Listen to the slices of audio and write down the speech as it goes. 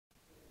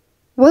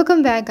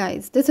Welcome back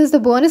guys. This is the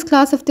bonus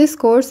class of this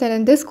course, and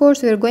in this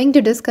course we are going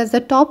to discuss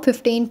the top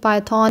 15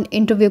 Python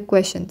interview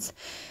questions.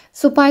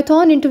 So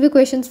Python interview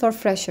questions for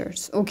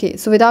freshers. Okay,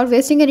 so without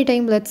wasting any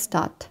time, let's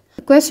start.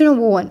 Question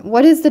number 1.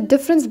 What is the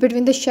difference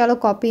between the shallow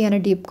copy and a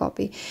deep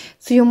copy?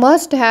 So you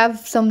must have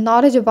some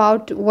knowledge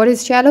about what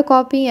is shallow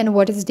copy and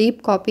what is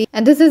deep copy.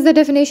 And this is the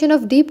definition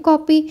of deep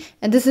copy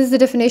and this is the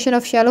definition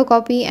of shallow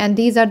copy, and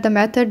these are the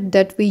method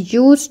that we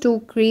use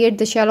to create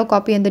the shallow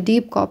copy and the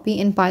deep copy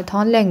in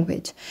Python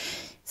language.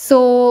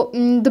 So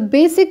the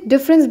basic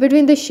difference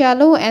between the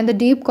shallow and the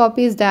deep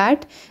copy is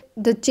that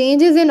the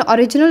changes in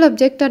original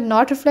object are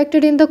not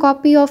reflected in the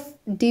copy of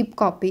deep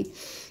copy,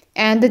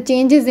 and the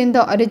changes in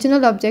the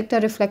original object are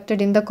reflected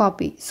in the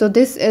copy. So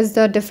this is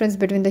the difference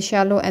between the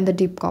shallow and the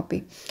deep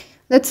copy.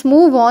 Let's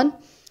move on.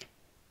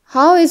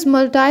 How is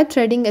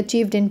multi-threading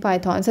achieved in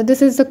Python? So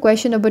this is the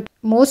question about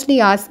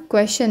mostly asked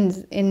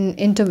questions in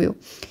interview.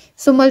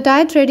 So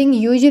multi-threading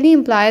usually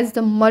implies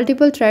the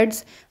multiple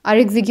threads are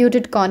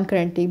executed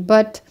concurrently,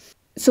 but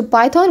so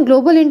Python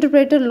global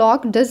interpreter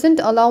lock doesn't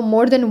allow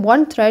more than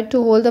one thread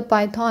to hold the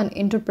Python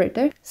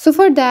interpreter. So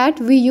for that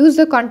we use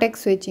the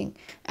context switching,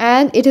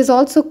 and it is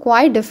also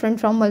quite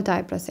different from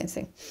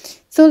multiprocessing.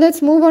 So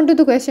let's move on to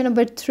the question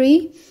number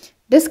 3.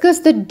 Discuss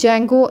the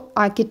Django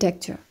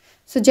architecture.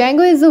 So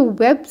Django is a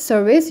web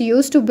service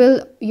used to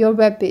build your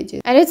web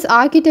pages, and its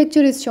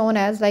architecture is shown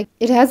as like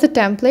it has a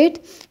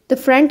template, the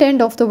front end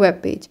of the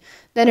web page.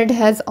 Then it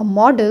has a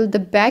model, the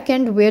back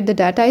end where the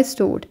data is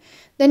stored.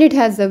 Then it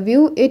has a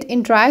view, it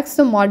interacts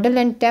the model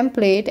and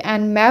template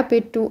and map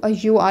it to a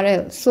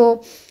URL.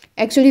 So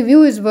actually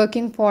view is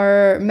working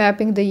for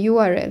mapping the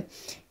URL.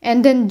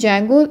 And then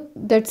Django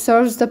that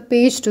serves the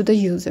page to the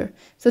user.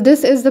 So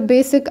this is the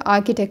basic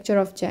architecture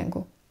of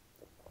Django.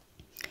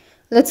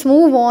 Let's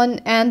move on,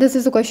 and this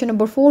is the question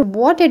number 4.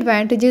 What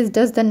advantages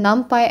does the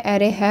NumPy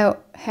array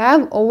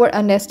have over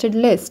a nested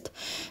list?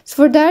 So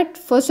for that,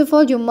 first of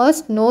all, you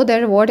must know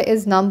that what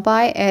is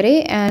NumPy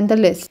array and the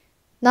list.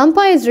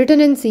 NumPy is written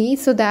in C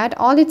so that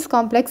all its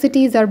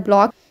complexities are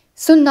blocked.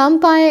 So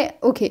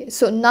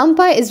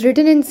NumPy is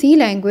written in C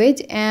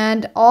language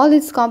and all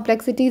its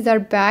complexities are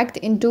packed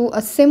into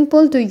a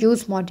simple to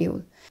use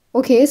module.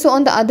 Okay, so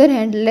on the other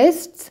hand,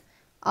 lists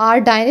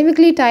are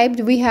dynamically typed.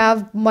 We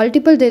have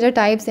multiple data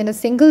types in a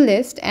single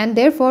list, and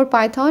therefore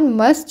Python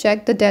must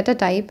check the data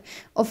type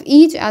of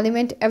each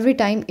element every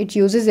time it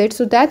uses it.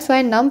 So that's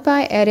why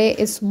NumPy array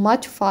is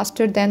much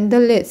faster than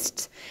the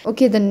lists.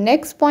 Okay, the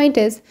next point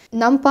is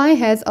NumPy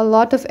has a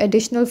lot of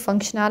additional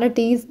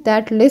functionalities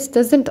that list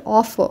doesn't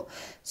offer.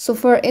 So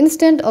for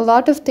instance, a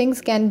lot of things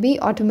can be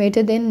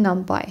automated in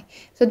NumPy.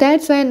 So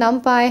that's why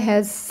NumPy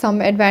has some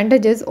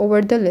advantages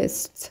over the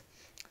lists.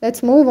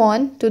 Let's move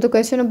on to the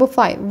question number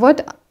 5.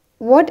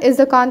 What is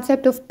the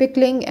concept of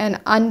pickling and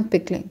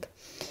unpickling?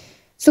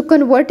 So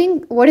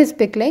what is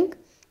pickling?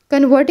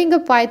 Converting a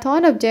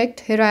Python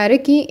object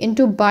hierarchy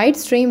into byte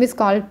stream is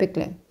called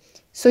pickling.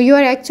 So you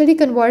are actually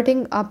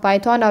converting a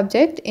Python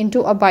object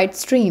into a byte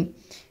stream,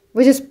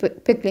 which is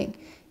pickling.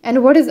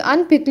 And what is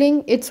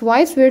unpickling? It's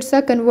vice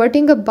versa.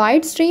 Converting a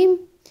byte stream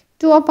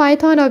to a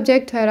Python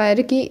object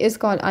hierarchy is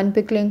called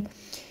unpickling.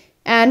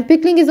 And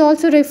pickling is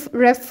also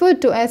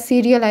referred to as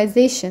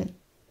serialization,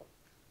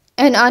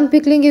 and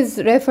unpickling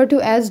is referred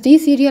to as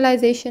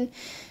deserialization.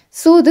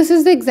 So this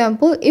is the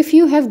example. If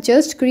you have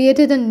just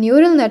created a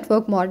neural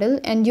network model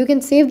and you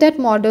can save that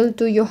model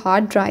to your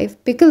hard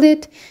drive, pickle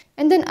it,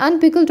 and then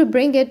unpickle to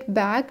bring it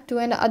back to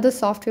another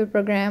software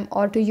program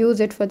or to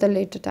use it for the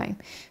later time.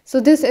 So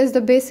this is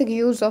the basic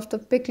use of the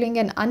pickling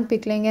and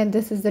unpickling, and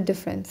this is the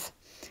difference.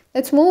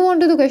 Let's move on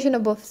to the question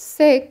number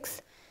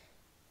 6.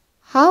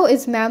 How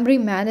is memory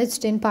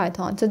managed in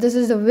Python? So this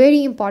is a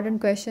very important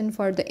question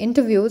for the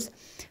interviews.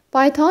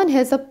 Python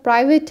has a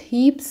private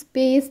heap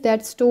space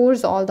that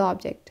stores all the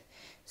object.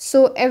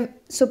 So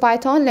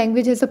Python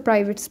language has a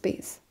private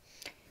space.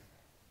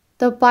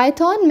 The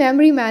Python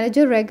memory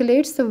manager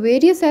regulates the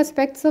various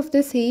aspects of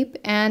this heap,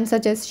 and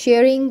such as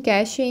sharing,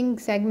 caching,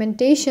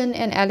 segmentation,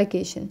 and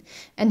allocation.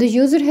 And the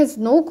user has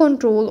no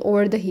control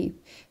over the heap.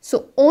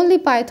 So only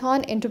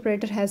Python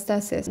interpreter has the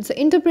access. So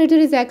interpreter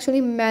is actually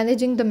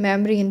managing the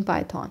memory in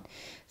Python.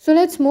 So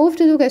let's move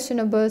to the question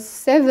number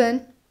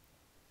 7.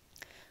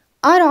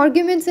 Are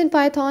arguments in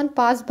Python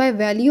passed by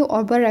value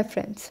or by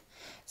reference?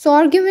 So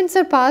arguments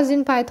are passed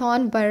in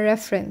Python by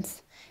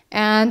reference.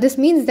 And this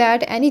means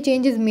that any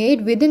changes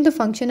made within the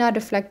function are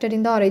reflected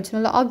in the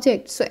original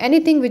object. So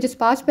anything which is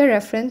passed by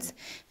reference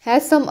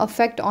has some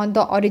effect on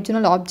the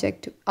original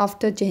object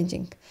after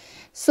changing.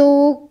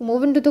 So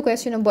moving to the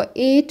question number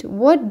 8,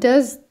 what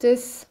does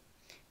this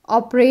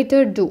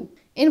operator do?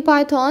 In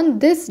Python,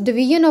 this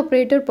division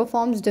operator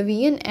performs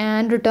division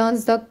and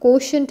returns the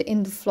quotient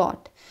in the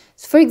float.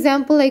 So for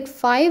example, like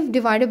 5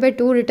 divided by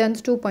 2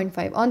 returns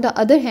 2.5. On the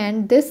other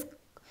hand, this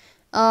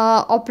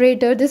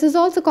operator, this is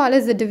also called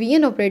as the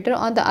division operator,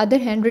 on the other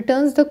hand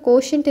returns the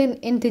quotient in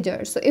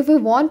integer. So if we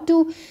want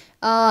to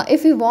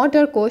If we want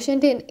our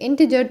quotient in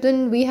integer,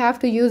 then we have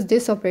to use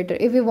this operator.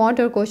 If we want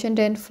our quotient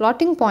in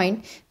floating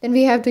point, then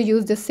we have to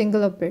use this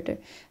single operator.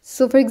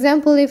 So for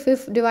example, if we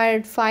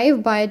divide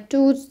 5 by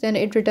 2, then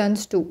it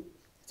returns 2.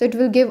 So it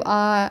will give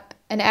an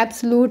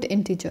absolute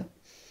integer.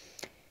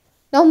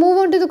 Now move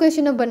on to the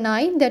question number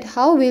 9, that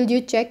how will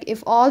you check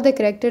if all the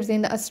characters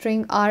in a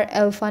string are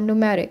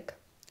alphanumeric,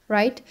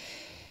 right?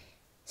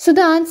 So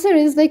the answer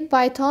is, like,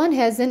 Python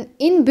has an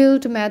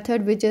inbuilt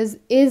method which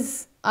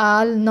is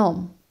all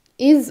num,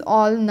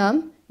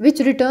 which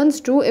returns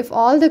true if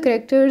all the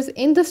characters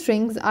in the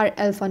strings are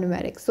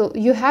alphanumeric. So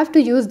you have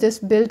to use this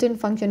built-in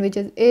function which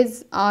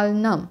is all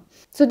num.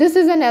 So this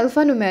is an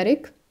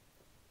alphanumeric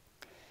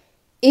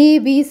A,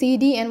 B, C,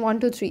 D and 1,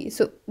 2, 3.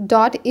 So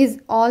dot is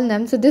all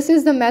num. So this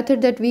is the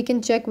method that we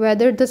can check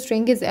whether the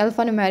string is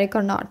alphanumeric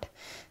or not.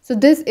 So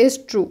this is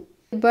true.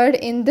 But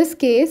in this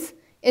case,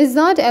 it's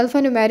not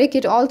alphanumeric.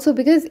 It also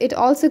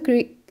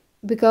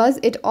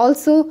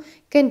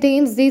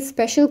contains these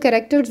special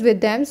characters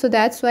with them. So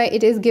that's why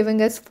it is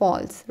giving us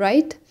false,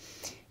 right?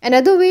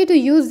 Another way to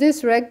use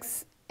this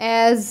rex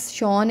as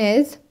shown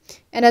is,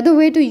 another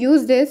way to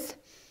use this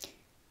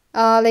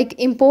like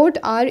import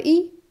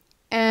re,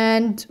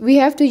 and we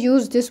have to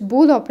use this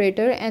bool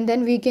operator, and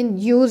then we can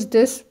use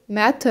this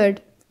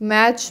method,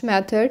 match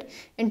method,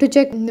 and to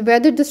check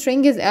whether the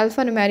string is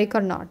alphanumeric or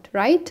not,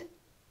 right?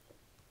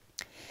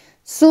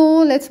 So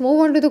let's move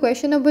on to the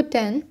question number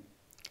 10.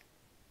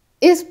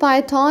 Is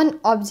Python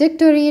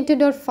object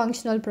oriented or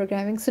functional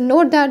programming? So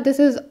note that this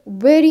is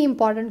very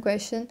important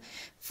question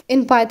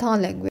in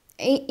Python language,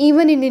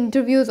 even in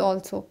interviews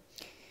also.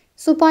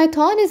 So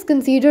Python is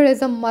considered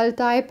as a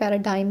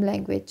multi-paradigm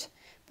language.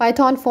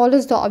 Python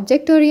follows the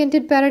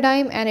object-oriented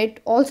paradigm, and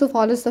it also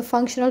follows the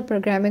functional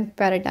programming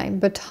paradigm.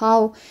 But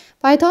how?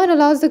 Python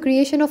allows the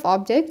creation of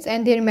objects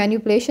and their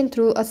manipulation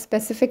through a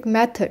specific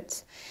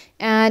methods.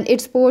 And it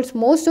supports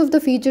most of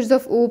the features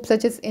of OOP,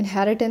 such as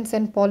inheritance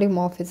and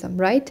polymorphism,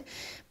 right?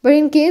 But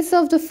in case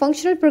of the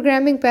functional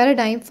programming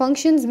paradigm,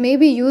 functions may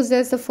be used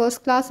as the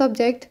first class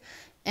object,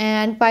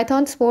 and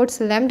Python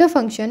supports lambda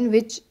function,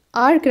 which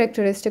are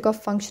characteristic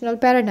of functional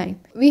paradigm.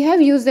 We have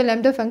used the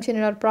lambda function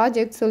in our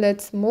project, so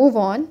let's move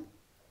on.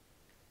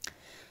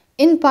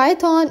 In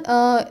Python,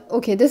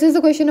 okay, this is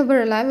the question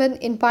number 11.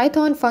 In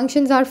Python,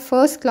 functions are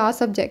first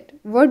class object.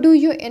 What do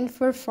you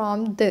infer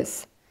from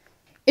this?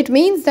 It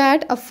means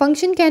that a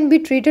function can be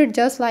treated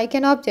just like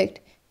an object.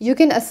 You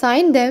can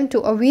assign them to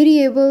a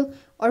variable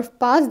or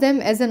pass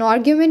them as an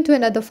argument to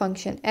another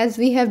function, as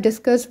we have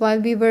discussed while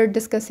we were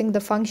discussing the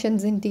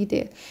functions in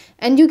detail.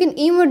 And you can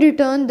even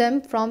return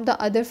them from the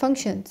other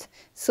functions.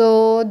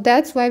 So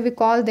that's why we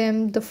call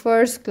them the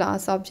first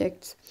class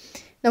objects.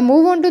 Now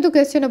move on to the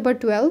question number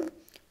 12.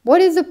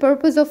 What is the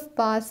purpose of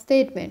pass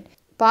statement?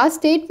 Pass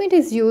statement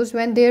is used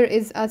when there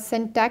is a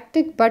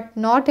syntactic but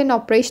not an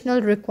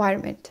operational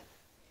requirement.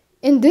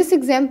 In this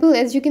example,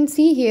 as you can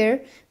see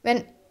here,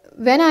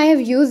 when I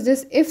have used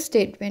this if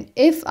statement,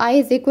 if I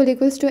is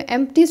equals to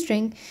empty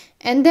string,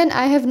 and then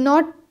I have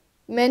not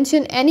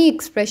mentioned any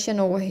expression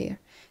over here.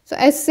 So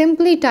I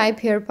simply type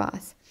here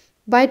pass.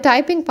 By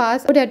typing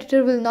pass, code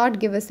editor will not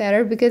give us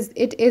error because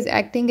it is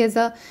acting as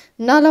a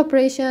null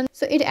operation.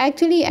 So it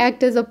actually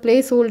acts as a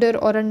placeholder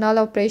or a null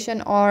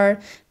operation, or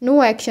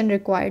no action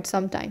required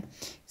sometime.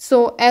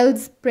 So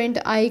else print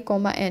I,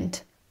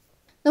 end.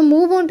 Now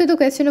move on to the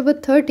question number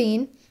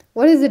 13.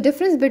 What is the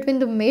difference between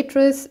the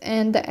matrix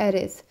and the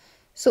arrays?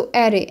 So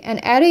an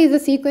array is a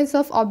sequence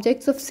of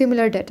objects of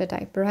similar data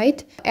type,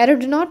 right? Array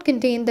do not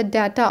contain the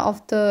data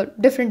of the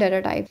different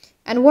data type.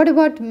 And what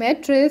about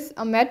matrix?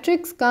 A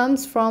matrix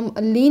comes from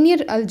a linear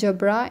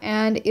algebra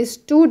and is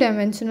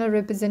two-dimensional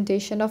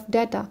representation of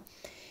data,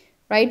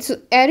 right? So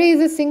array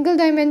is a single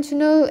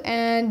dimensional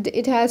and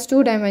it has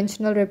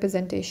two-dimensional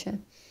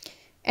representation.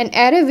 An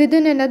array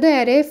within another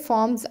array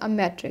forms a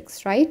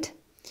matrix, right?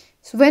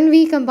 So when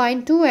we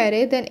combine two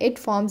arrays, then it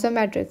forms a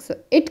matrix. So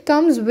it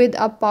comes with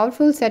a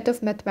powerful set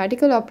of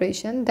mathematical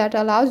operations that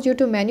allows you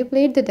to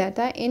manipulate the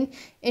data in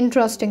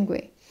interesting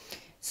way.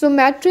 So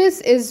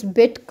matrix is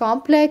bit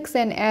complex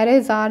and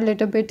arrays are a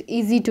little bit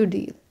easy to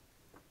deal.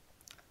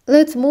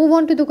 Let's move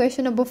on to the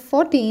question number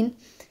 14.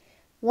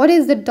 What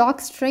is the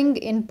docstring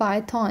in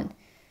Python?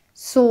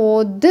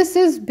 So this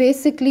is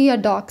basically a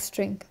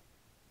docstring.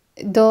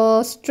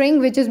 The string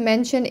which is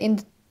mentioned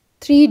in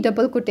 3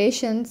 double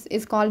quotations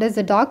is called as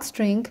a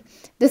docstring.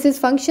 This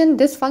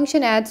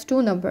function adds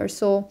two numbers.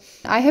 So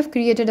I have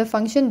created a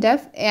function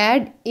def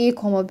add a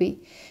comma b.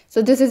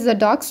 So this is a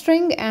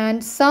docstring,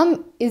 and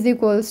sum is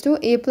equals to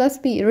a plus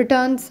b,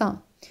 return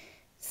sum.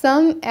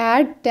 Sum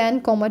add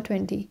 10 comma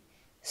 20.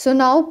 So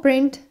now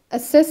print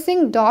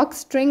assessing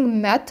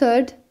docstring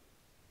method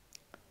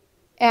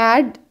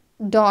add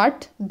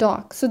dot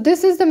doc. So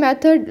this is the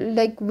method,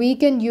 like we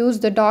can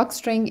use the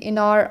docstring in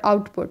our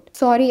output.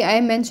 Sorry,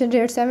 I mentioned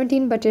here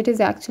 17, but it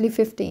is actually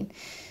 15.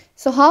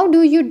 So how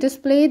do you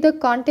display the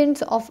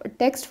contents of a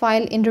text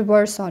file in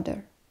reverse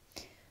order?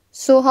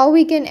 So how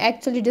we can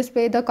actually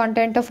display the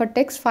content of a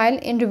text file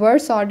in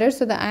reverse order?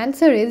 So the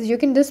answer is you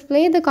can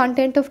display the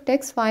content of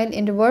text file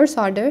in reverse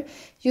order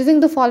using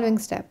the following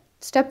step.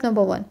 Step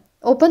number 1.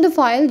 Open the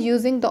file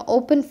using the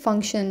open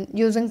function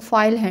using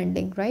file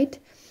handling, right?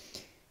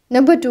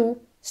 Number 2.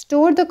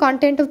 Store the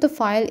content of the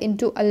file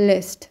into a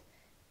list.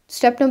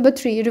 Step number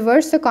 3.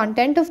 Reverse the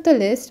content of the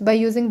list by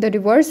using the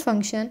reverse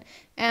function.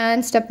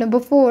 And step number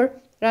 4.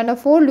 Run a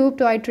for loop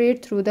to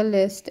iterate through the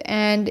list.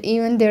 And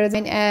even there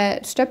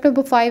is step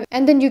number 5.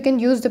 And then you can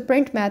use the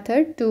print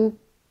method to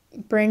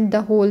print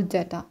the whole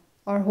data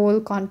or whole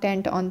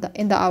content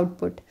in the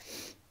output.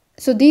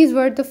 So these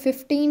were the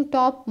 15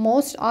 top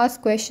most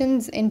asked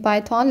questions in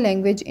Python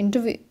language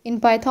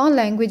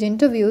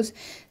interviews.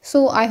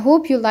 So I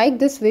hope you like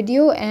this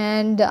video,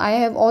 and I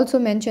have also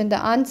mentioned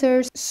the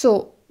answers.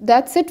 So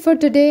that's it for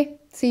today.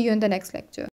 See you in the next lecture.